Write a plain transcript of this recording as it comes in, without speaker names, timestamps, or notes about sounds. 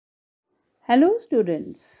Hello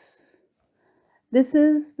students, this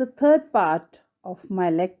is the third part of my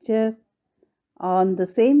lecture on the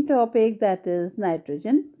same topic, that is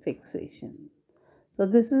nitrogen fixation. So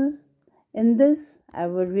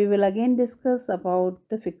we will again discuss about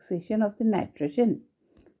the fixation of the nitrogen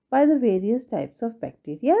by the various types of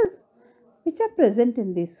bacteria which are present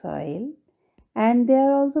in the soil, and they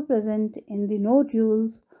are also present in the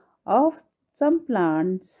nodules of some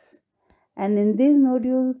plants. And in these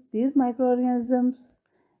nodules, these microorganisms,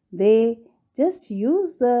 they just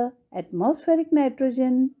use the atmospheric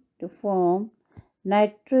nitrogen to form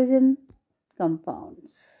nitrogen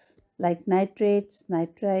compounds like nitrates,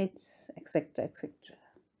 nitrites, etc. etc.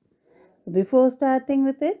 Before starting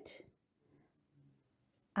with it,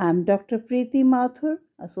 I am Dr. Preeti Mathur,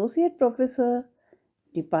 Associate Professor,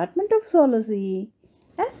 Department of Zoology,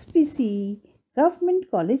 SPC, Government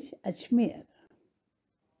College, Ajmer.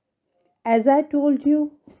 As I told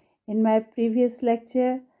you in my previous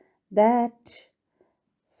lecture, that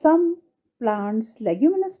some plants,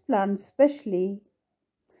 leguminous plants especially,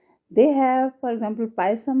 they have, for example,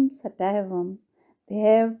 Pisum sativum, they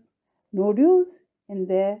have nodules in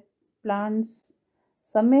their plants.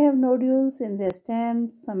 Some may have nodules in their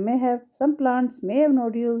stems, some plants may have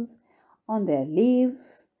nodules on their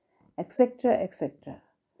leaves, etc. etc.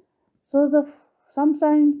 So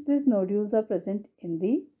sometimes these nodules are present in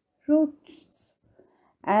the roots,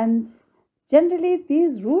 and generally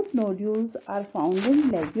these root nodules are found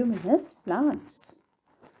in leguminous plants.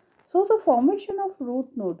 So the formation of root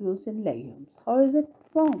nodules in legumes, how is it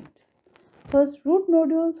formed? First, root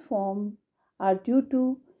nodules are due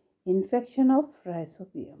to infection of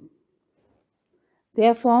rhizobium. They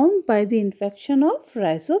are formed by the infection of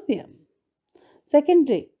rhizobium.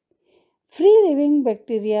 Secondly, free living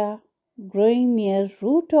bacteria growing near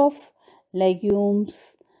root of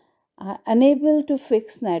legumes are unable to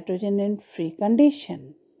fix nitrogen in free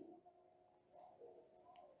condition.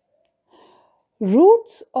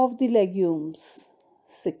 Roots of the legumes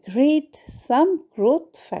secrete some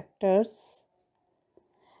growth factors,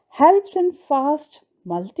 helps in fast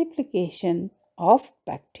multiplication of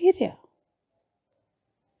bacteria.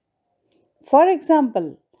 For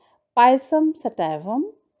example, Pisum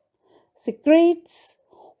sativum secretes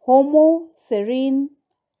homoserine,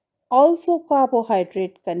 also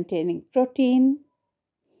carbohydrate containing protein,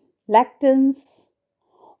 lactans,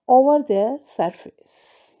 over their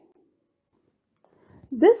surface.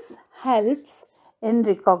 This helps in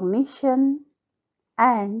recognition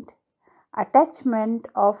and attachment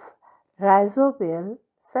of rhizobial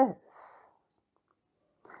cells.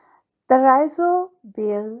 The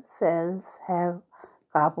rhizobial cells have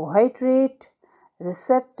carbohydrate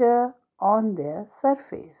receptor on their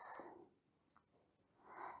surface.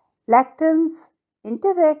 Lactans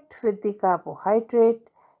interact with the carbohydrate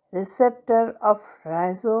receptor of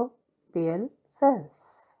rhizobial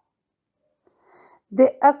cells.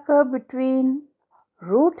 They occur between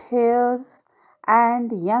root hairs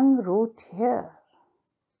and young root hair.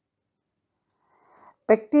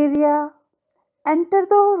 Bacteria enter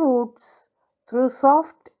the roots through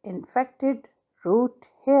soft infected root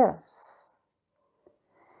hairs.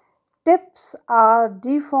 Tips are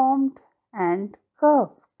deformed and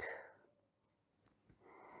curved.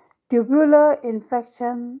 Tubular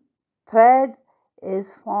infection thread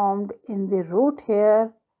is formed in the root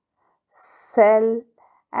hair cell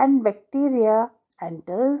and bacteria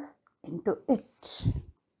enters into it.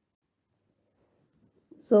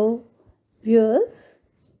 So, viewers,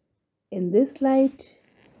 in this slide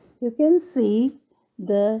you can see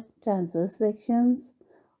the transverse sections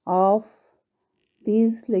of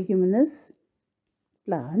these leguminous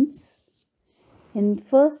plants. In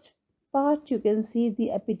first part you can see the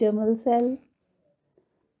epidermal cell,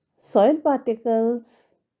 soil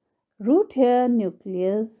particles, root hair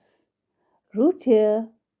nucleus, root hair,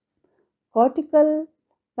 cortical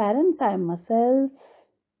parenchyma cells,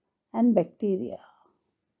 and bacteria.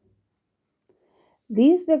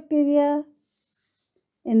 These bacteria,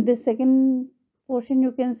 in the second portion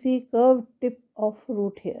you can see curved tip of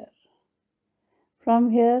root hair.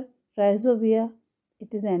 From here, rhizobia,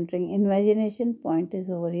 it is entering. Invagination point is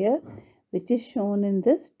over here, which is shown in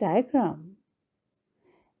this diagram.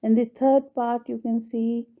 In the third part you can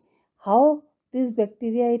see how this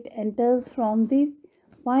bacteria, it enters from the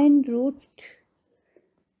fine root,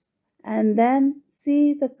 and then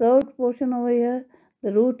see the curved portion over here,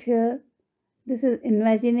 the root here. This is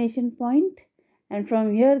invagination point, and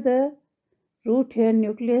from here the root hair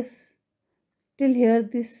nucleus till here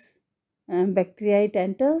this bacteria, it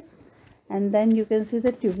enters, and then you can see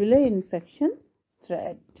the tubular infection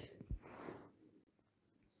thread.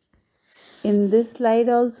 In this slide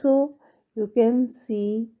also you can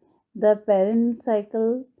see the parent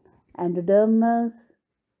cycle, endodermis,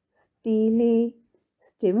 stele,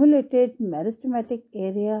 stimulated meristematic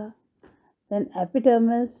area, then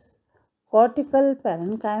epidermis, cortical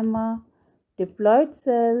parenchyma, diploid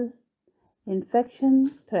cell,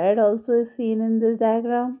 infection thread also is seen in this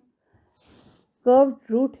diagram, curved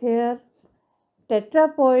root hair,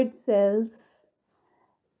 tetraploid cells,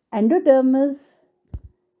 endodermis,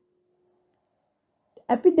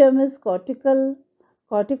 epidermis cortical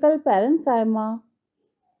parenchyma,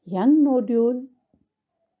 young nodule,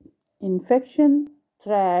 infection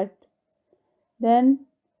thread, then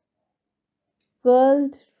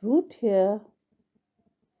curled root hair,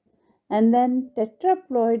 and then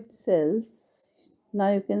tetraploid cells.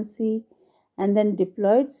 Now you can see, and then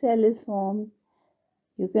diploid cell is formed.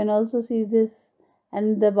 You can also see this,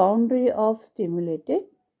 and the boundary of stimulated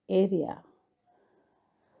area.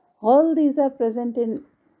 All these are present in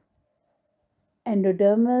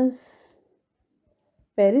endodermis,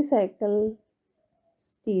 pericycle,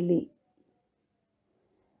 stele.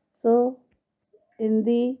 So, in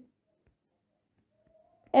the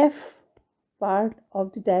F part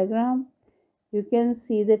of the diagram, you can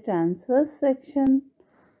see the transverse section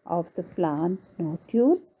of the plant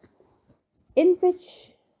nodule, in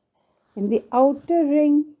which in the outer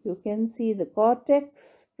ring you can see the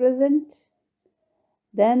cortex present,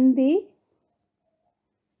 then the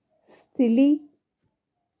stele,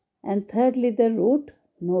 and thirdly the root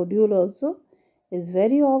nodule also is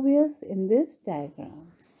very obvious in this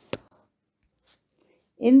diagram.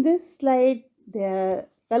 In this slide, there are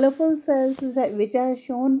colorful cells which are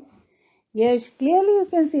shown here. Clearly you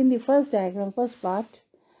can see in the first diagram, first part,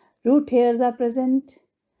 root hairs are present,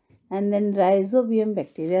 and then rhizobium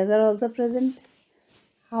bacteria are also present.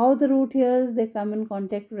 How the root hairs, they come in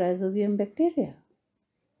contact with rhizobium bacteria.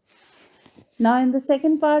 Now in the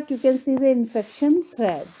second part, you can see the infection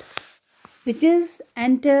thread, which is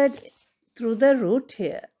entered through the root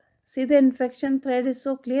hair. See, the infection thread is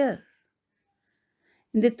so clear.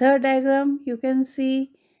 In the third diagram, you can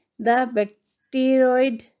see the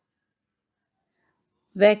bacteroid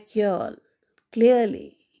vacuole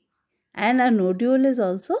clearly, and a nodule is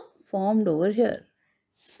also formed over here.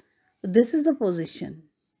 This is the position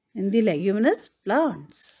in the leguminous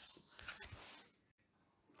plants.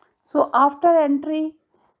 So after entry,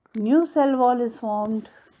 new cell wall is formed.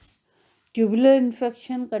 Tubular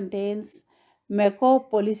infection contains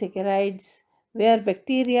mucopolysaccharides where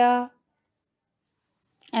bacteria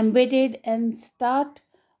embedded and start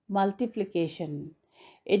multiplication.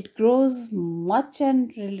 It grows much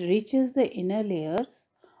and reaches the inner layers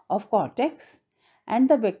of cortex, and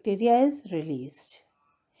the bacteria is released.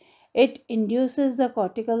 It induces the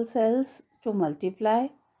cortical cells to multiply,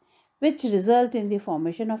 which result in the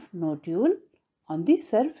formation of nodule on the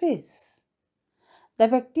surface. The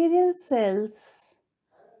bacterial cells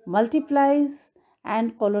multiplies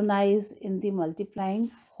and colonize in the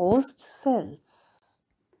multiplying host cells.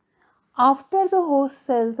 After the host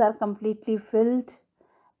cells are completely filled,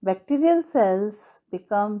 bacterial cells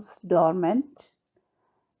becomes dormant.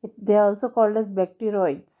 They are also called as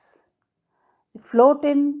bacteroids. They float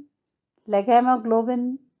in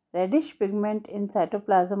leghemoglobin, reddish pigment in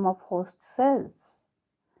cytoplasm of host cells.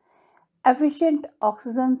 Efficient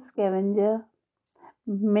oxygen scavenger,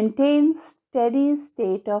 maintains steady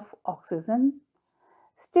state of oxygen,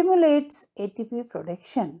 stimulates ATP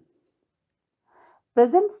production.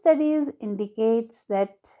 Present studies indicates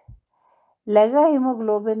that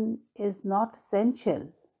leghemoglobin is not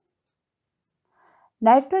essential.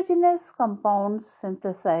 Nitrogenous compounds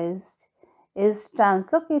synthesized is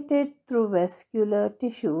translocated through vascular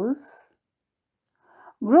tissues.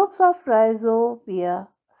 Groups of rhizobia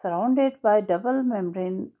surrounded by double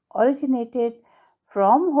membrane originated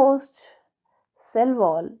from host cell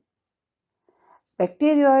wall.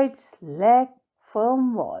 Bacteroids lack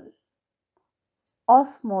firm wall,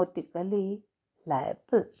 osmotically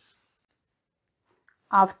liable.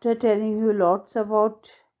 After telling you lots about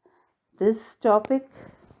this topic,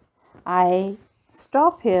 I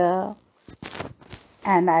stop here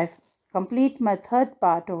and I complete my third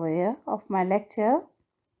part over here of my lecture.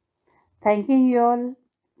 Thanking you all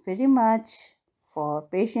very much for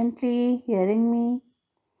patiently hearing me.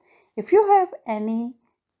 If you have any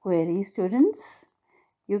queries, students,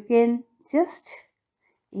 you can just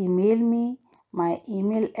email me. My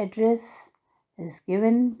email address is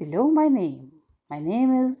given below my name. My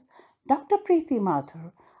name is Dr. Preeti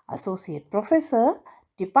Mathur, Associate Professor,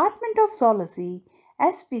 Department of Zoology,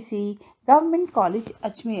 SPC, Government College,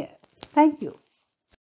 Ajmer. Thank you.